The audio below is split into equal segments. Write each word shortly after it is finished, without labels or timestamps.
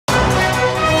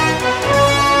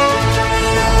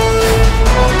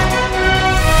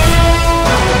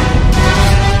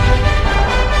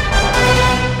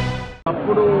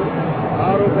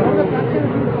ఆరోపణలు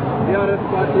TRS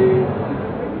party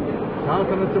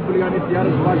శాసనసభ్యులు కానీ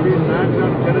TRS పార్టీ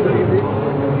నాయకులను చేయడం జరిగింది.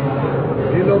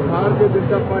 దీనిలో భారతీయ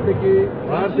జనతా పార్టీ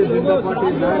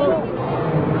నాయకులు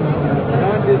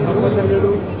ఎలాంటి సంబంధం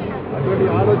లేదు, అటువంటి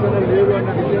ఆలోచన లేదు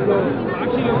అన్న విషయంలో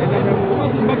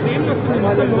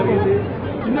సమాజం జరిగింది.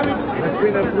 లక్ష్మీ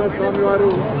నరసింహస్వామి వారు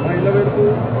మా ఇళ్ల వెళ్తూ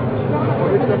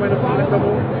పవిత్రమైన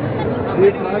ప్రాంతము, ఈ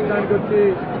ప్రాంతానికి వచ్చి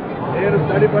నేను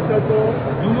తడి బట్టలతో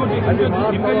అది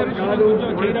వాస్తవం కాదు,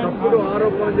 తప్పుడు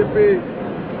ఆరోపణలు చెప్పి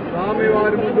స్వామి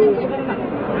వారి ముందు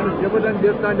నేను శపథం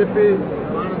చేస్తా అని చెప్పి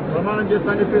ప్రమాణం చేస్తా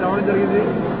అని చెప్పి రావడం జరిగింది.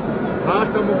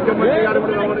 రాష్ట్ర ముఖ్యమంత్రి గారు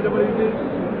కూడా రావడం జరిగింది.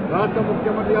 రాష్ట్ర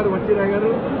ముఖ్యమంత్రి గారు వచ్చి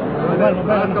రాగారు,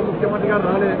 రాష్ట్ర ముఖ్యమంత్రి గారు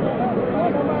రాలే.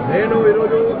 నేను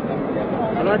ఈరోజు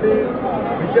అలాంటి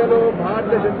విషయంలో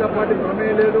భారతీయ జనతా పార్టీ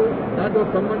ప్రమేయం లేదు, దాంట్లో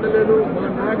సంబంధం లేదు, మా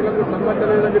నాయకులకు సంబంధం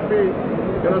లేదని చెప్పి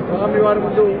ఇలా స్వామివారి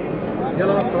ముందు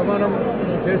ఇలా ప్రమాణం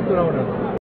చేస్తూనే ఉన్నారు.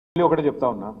 ఒకటే చెప్తా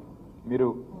ఉన్నా, మీరు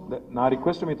నా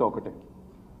రిక్వెస్ట్ మీతో ఒకటే,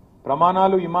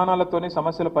 ప్రమాణాలు విమానాలతోనే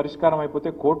సమస్యల పరిష్కారం అయిపోతే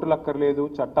కోర్టులు అక్కర్లేదు,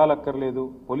 చట్టాలు అక్కర్లేదు,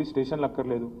 పోలీస్ స్టేషన్లు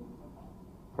అక్కర్లేదు.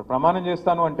 ప్రమాణం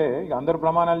చేస్తాను అంటే ఇక అందరూ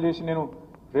ప్రమాణాలు చేసి నేను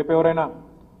రేపు ఎవరైనా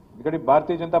ఇక్కడ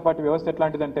భారతీయ జనతా పార్టీ వ్యవస్థ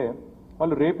ఎట్లాంటిదంటే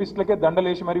వాళ్ళు రేపిస్టులకే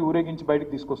దండలేసి మరీ ఊరేగించి బయటకు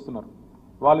తీసుకొస్తున్నారు.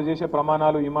 వాళ్ళు చేసే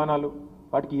ప్రమాణాలు విమానాలు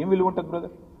వాటికి ఏం విలువ ఉంటుంది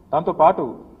బ్రదర్? దాంతోపాటు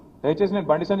దయచేసి నేను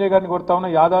బండి సంజయ్ గారిని కొడతా ఉన్నా,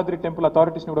 యాదాద్రి టెంపుల్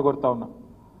అథారిటీస్ని కూడా కొడతా ఉన్నా.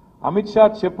 అమిత్ షా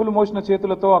చెప్పులు మోసిన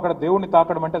చేతులతో అక్కడ దేవుడిని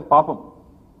తాకడం అంటే అది పాపం.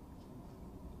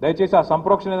 దయచేసి ఆ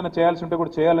సంప్రోక్షణ ఏదైనా చేయాల్సి ఉంటే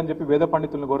కూడా చేయాలని చెప్పి వేద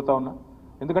పండితులను కోరుతా ఉన్నా.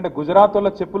 ఎందుకంటే గుజరాత్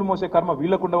వల్ల చెప్పులు మోసే కర్మ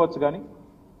వీళ్ళకు ఉండవచ్చు, కానీ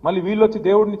మళ్ళీ వీళ్ళు వచ్చి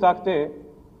దేవుడిని తాకితే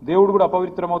దేవుడు కూడా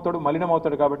అపవిత్రమవుతాడు,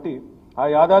 మలినమవుతాడు. కాబట్టి ఆ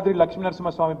యాదాద్రి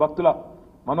లక్ష్మీనరసింహస్వామి భక్తుల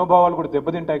మనోభావాలు కూడా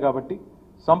దెబ్బతింటాయి. కాబట్టి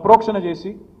సంప్రోక్షణ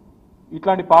చేసి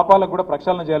ఇట్లాంటి పాపాలకు కూడా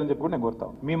ప్రక్షాళన చేయాలని చెప్పి కూడా నేను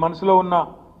కోరుతాను. మీ మనసులో ఉన్న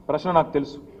ప్రశ్న నాకు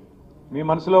తెలుసు. మీ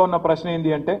మనసులో ఉన్న ప్రశ్న ఏంటి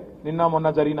అంటే నిన్న మొన్న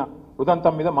జరిగిన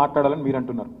ఉదంతం మీద మాట్లాడాలని మీరు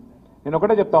అంటున్నారు. నేను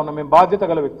ఒకటే చెప్తా ఉన్నా, మేము బాధ్యత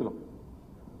గల వ్యక్తులం,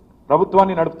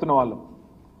 ప్రభుత్వాన్ని నడుపుతున్న వాళ్ళం.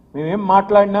 మేమేం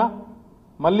మాట్లాడినా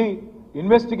మళ్ళీ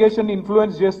ఇన్వెస్టిగేషన్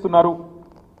ఇన్ఫ్లుయెన్స్ చేస్తున్నారు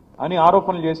అని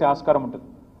ఆరోపణలు చేసే ఆస్కారం ఉంటుంది.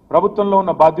 ప్రభుత్వంలో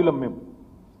ఉన్న బాధ్యులం మేము.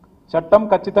 చట్టం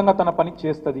ఖచ్చితంగా తన పని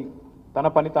చేస్తుంది, తన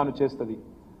పని తాను చేస్తుంది.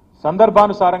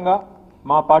 సందర్భానుసారంగా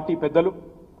మా పార్టీ పెద్దలు,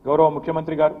 గౌరవ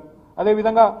ముఖ్యమంత్రి గారు,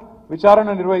 అదేవిధంగా విచారణ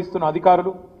నిర్వహిస్తున్న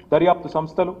అధికారులు, దర్యాప్తు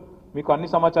సంస్థలు మీకు అన్ని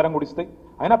సమాచారం కూడా ఇస్తాయి.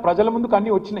 అయినా ప్రజల ముందుకు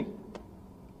అన్నీ వచ్చినాయి.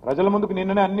 ప్రజల ముందుకు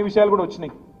నిన్ననే అన్ని విషయాలు కూడా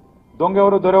వచ్చినాయి.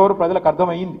 దొంగెవరు దొరెవరు ప్రజలకు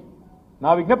అర్థమయ్యింది. నా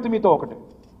విజ్ఞప్తి మీతో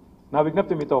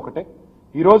ఒకటే,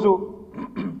 ఈరోజు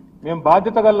మేము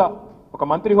బాధ్యత గల ఒక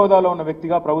మంత్రి హోదాలో ఉన్న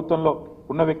వ్యక్తిగా, ప్రభుత్వంలో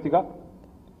ఉన్న వ్యక్తిగా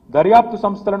దర్యాప్తు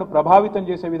సంస్థలను ప్రభావితం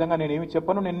చేసే విధంగా నేనేమి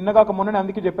చెప్పను. నేను నిన్నగాక మొన్ననే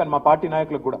అందుకే చెప్పాను మా పార్టీ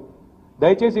నాయకులకు కూడా,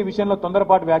 దయచేసి ఈ విషయంలో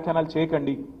తొందరపాటు వ్యాఖ్యానాలు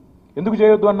చేయకండి. ఎందుకు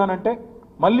చేయొద్దు అన్నానంటే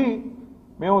మళ్ళీ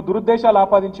మేము దురుద్దేశాలు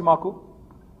ఆపాదించి మాకు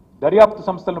దర్యాప్తు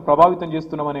సంస్థలను ప్రభావితం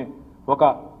చేస్తున్నామనే ఒక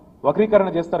వక్రీకరణ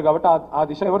చేస్తారు. కాబట్టి ఆ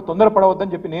దిశ ఎవరు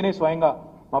తొందరపడవద్దని చెప్పి నేనే స్వయంగా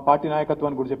మా పార్టీ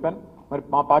నాయకత్వాన్ని కూడా చెప్పాను. మరి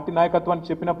మా పార్టీ నాయకత్వాన్ని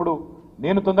చెప్పినప్పుడు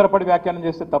నేను తొందరపడి వ్యాఖ్యానం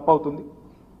చేస్తే తప్పవుతుంది.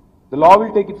 The law will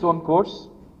take its own course,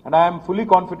 and I am fully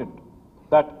confident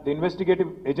that the investigative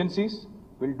agencies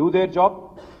will do their job,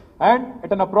 and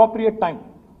at an appropriate time,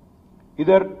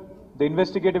 either the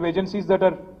investigative agencies that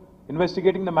are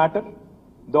investigating the matter,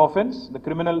 the offence, the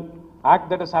criminal act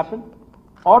that has happened,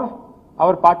 or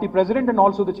our party president and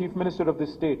also the chief minister of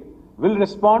this state will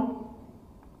respond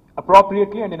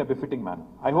appropriately and in a befitting manner.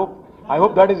 I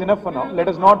hope that is enough for now. Let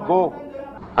us not go.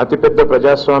 అతిపెద్ద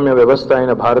ప్రజాస్వామ్య వ్యవస్థ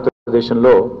అయిన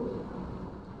భారతదేశంలో,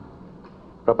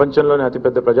 ప్రపంచంలోనే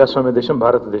అతిపెద్ద ప్రజాస్వామ్య దేశం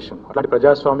భారతదేశం. అలాంటి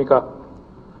ప్రజాస్వామిక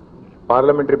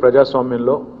పార్లమెంటరీ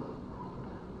ప్రజాస్వామ్యంలో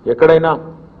ఎక్కడైనా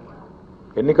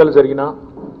ఎన్నికలు జరిగినా,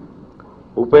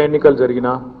 ఉప ఎన్నికలు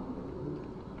జరిగినా,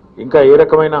 ఇంకా ఏ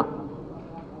రకమైన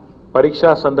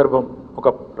పరీక్షా సందర్భం ఒక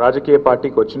రాజకీయ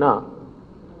పార్టీకి వచ్చినా,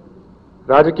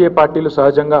 రాజకీయ పార్టీలు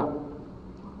సహజంగా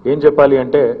ఏం చెప్పాలి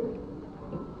అంటే,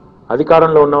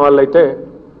 అధికారంలో ఉన్న వాళ్ళైతే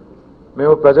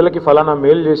మేము ప్రజలకి ఫలానా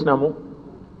మేలు చేసినాము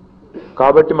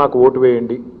కాబట్టి మాకు ఓటు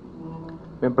వేయండి,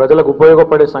 మేము ప్రజలకు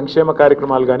ఉపయోగపడే సంక్షేమ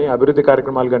కార్యక్రమాలు కానీ అభివృద్ధి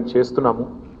కార్యక్రమాలు కానీ చేస్తున్నాము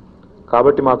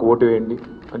కాబట్టి మాకు ఓటు వేయండి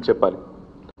అని చెప్పాలి.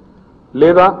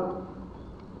 లేదా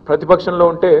ప్రతిపక్షంలో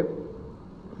ఉంటే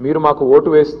మీరు మాకు ఓటు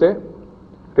వేస్తే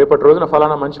రేపటి రోజున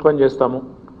ఫలానా మంచి పని చేస్తాము,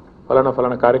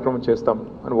 ఫలానా కార్యక్రమం చేస్తాము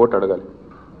అని ఓటు అడగాలి.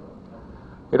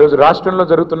 ఈరోజు రాష్ట్రంలో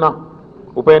జరుగుతున్న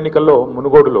ఉప ఎన్నికల్లో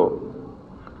మునుగోడులో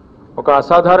ఒక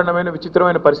అసాధారణమైన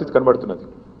విచిత్రమైన పరిస్థితి కనబడుతున్నది.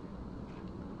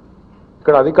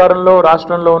 ఇక్కడ అధికారంలో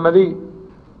రాష్ట్రంలో ఉన్నది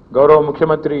గౌరవ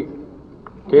ముఖ్యమంత్రి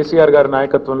కేసీఆర్ గారి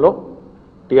నాయకత్వంలో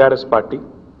TRS పార్టీ,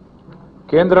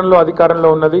 కేంద్రంలో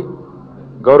అధికారంలో ఉన్నది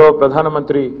గౌరవ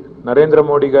ప్రధానమంత్రి నరేంద్ర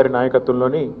మోడీ గారి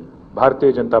నాయకత్వంలోని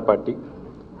భారతీయ జనతా పార్టీ,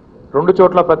 2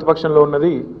 చోట్ల ప్రతిపక్షంలో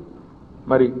ఉన్నది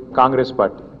మరి కాంగ్రెస్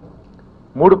పార్టీ.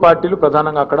 3 పార్టీలు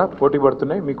ప్రధానంగా అక్కడ పోటీ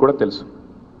పడుతున్నాయి, మీకు కూడా తెలుసు.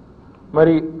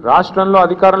 మరి రాష్ట్రంలో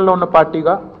అధికారంలో ఉన్న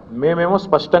పార్టీగా మేమేమో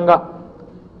స్పష్టంగా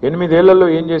 8 ఏళ్లలో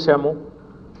ఏం చేశాము,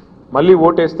 మళ్ళీ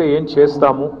ఓటేస్తే ఏం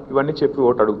చేస్తాము, ఇవన్నీ చెప్పి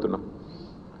ఓటు అడుగుతున్నాం.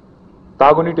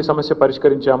 తాగునీటి సమస్య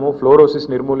పరిష్కరించాము, ఫ్లోరోసిస్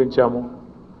నిర్మూలించాము,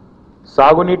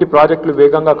 సాగునీటి ప్రాజెక్టులు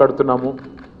వేగంగా కడుతున్నాము,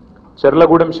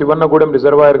 చెర్లగూడెం శివన్నగూడెం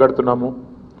రిజర్వాయర్ కడుతున్నాము,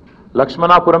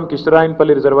 లక్ష్మణాపురం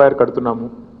కిష్టరాయన్పల్లి రిజర్వాయర్ కడుతున్నాము,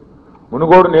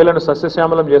 మునుగోడు నేలను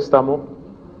సస్యశ్యామలం చేస్తాము,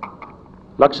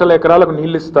 లక్షల ఎకరాలకు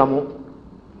నీళ్లు ఇస్తాము,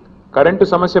 కరెంటు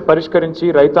సమస్య పరిష్కరించి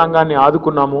రైతాంగాన్ని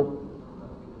ఆదుకున్నాము,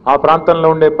 ఆ ప్రాంతంలో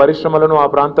ఉండే పరిశ్రమలను, ఆ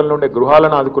ప్రాంతంలో ఉండే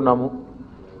గృహాలను ఆదుకున్నాము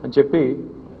అని చెప్పి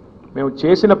మేము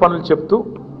చేసిన పనులు చెప్తూ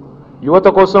యువత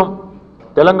కోసం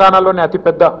తెలంగాణలోనే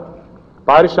అతిపెద్ద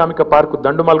పారిశ్రామిక పార్కు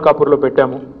దండుమల్కాపూర్లో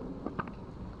పెట్టాము.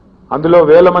 అందులో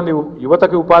వేల మంది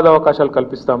యువతకి ఉపాధి అవకాశాలు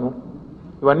కల్పిస్తాము.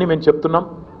 ఇవన్నీ మేము చెప్తున్నాం,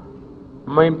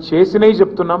 మేము చేసినవి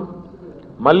చెప్తున్నాం,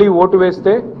 మళ్ళీ ఓటు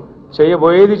వేస్తే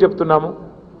చేయబోయేది చెప్తున్నాము.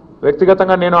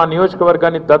 వ్యక్తిగతంగా నేను ఆ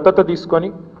నియోజకవర్గాన్ని దత్తత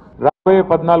తీసుకొని రాబోయే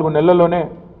 14 నెలల్లోనే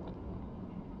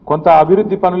కొంత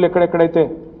అభివృద్ధి పనులు ఎక్కడెక్కడైతే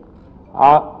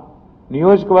ఆ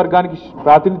నియోజకవర్గానికి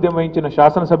ప్రాతినిధ్యం వహించిన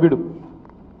శాసనసభ్యుడు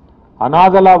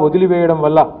అనాథలా వదిలివేయడం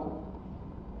వల్ల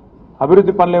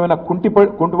అభివృద్ధి పనులు ఏమైనా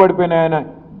కుంటుపడిపోయినాయనే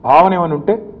భావన ఏమైనా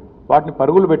ఉంటే వాటిని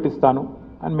పరుగులు పెట్టిస్తాను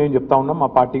అని మేము చెప్తా ఉన్నాం. మా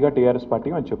పార్టీగా TRS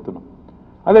పార్టీగా మేము చెప్తున్నాం.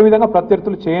 అదేవిధంగా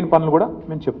ప్రత్యర్థులు చేయని పనులు కూడా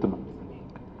మేము చెప్తున్నాం.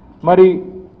 మరి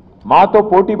మాతో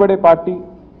పోటీ పడే పార్టీ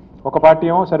ఒక పార్టీ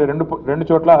ఏమో సరే రెండు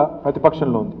చోట్ల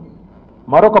ప్రతిపక్షంలో ఉంది.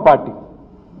 మరొక పార్టీ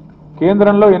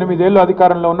కేంద్రంలో 8 ఏళ్ళు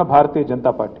అధికారంలో ఉన్న భారతీయ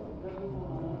జనతా పార్టీ.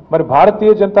 మరి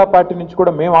భారతీయ జనతా పార్టీ నుంచి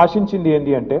కూడా మేము ఆశించింది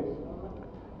ఏంటి అంటే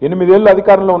 8 ఏళ్ళు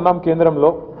అధికారంలో ఉన్నాం,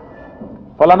 కేంద్రంలో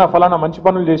ఫలానా మంచి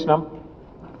పనులు చేసినాం,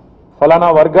 ఫలానా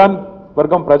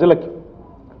వర్గం ప్రజలకి,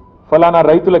 ఫలానా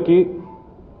రైతులకి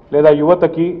లేదా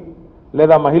యువతకి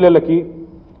లేదా మహిళలకి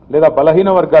లేదా బలహీన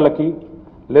వర్గాలకి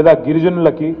లేదా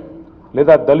గిరిజనులకి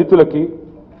లేదా దళితులకి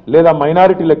లేదా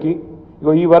మైనారిటీలకి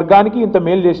ఈ వర్గానికి ఇంత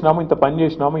మేలు చేసినాము, ఇంత పని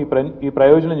చేసినాము, ఈ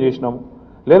ప్రయోజనం చేసినాము,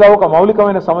 లేదా ఒక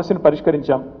మౌలికమైన సమస్యను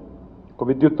పరిష్కరించాం, ఒక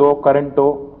విద్యుత్తో కరెంటో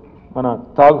మన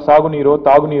సాగునీరో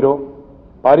తాగునీరో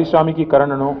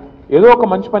పారిశ్రామికీకరణను ఏదో ఒక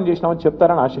మంచి పని చేసినామని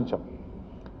చెప్తారని ఆశించాం.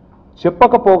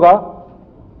 చెప్పకపోగా,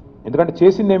 ఎందుకంటే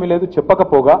చేసిందేమీ లేదు,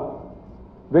 చెప్పకపోగా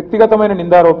వ్యక్తిగతమైన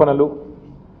నిందారోపణలు,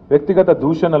 వ్యక్తిగత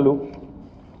దూషణలు,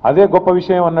 అదే గొప్ప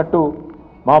విషయం అన్నట్టు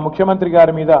మా ముఖ్యమంత్రి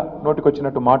గారి మీద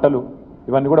నోటికొచ్చినట్టు మాటలు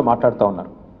ఇవన్నీ కూడా మాట్లాడుతూ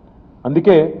ఉన్నారు.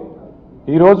 అందుకే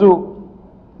ఈరోజు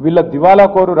వీళ్ళ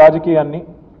దివాలాకోరు రాజకీయాన్ని,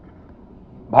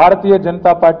 భారతీయ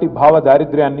జనతా పార్టీ భావ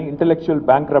దారిద్ర్యాన్ని, ఇంటెలెక్చువల్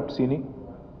బ్యాంక్రప్సీని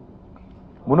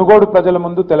మునుగోడు ప్రజల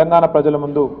ముందు, తెలంగాణ ప్రజల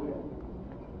ముందు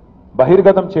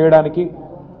బహిర్గతం చేయడానికి,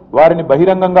 వారిని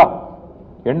బహిరంగంగా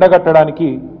ఎండగట్టడానికి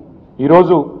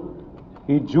ఈరోజు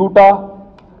ఈ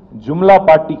జుమ్లా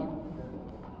పార్టీ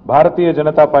భారతీయ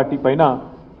జనతా పార్టీ పైన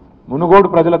మునుగోడు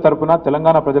ప్రజల తరపున,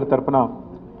 తెలంగాణ ప్రజల తరపున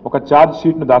ఒక ఛార్జ్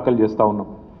షీట్ను దాఖలు చేస్తూ ఉన్నాం.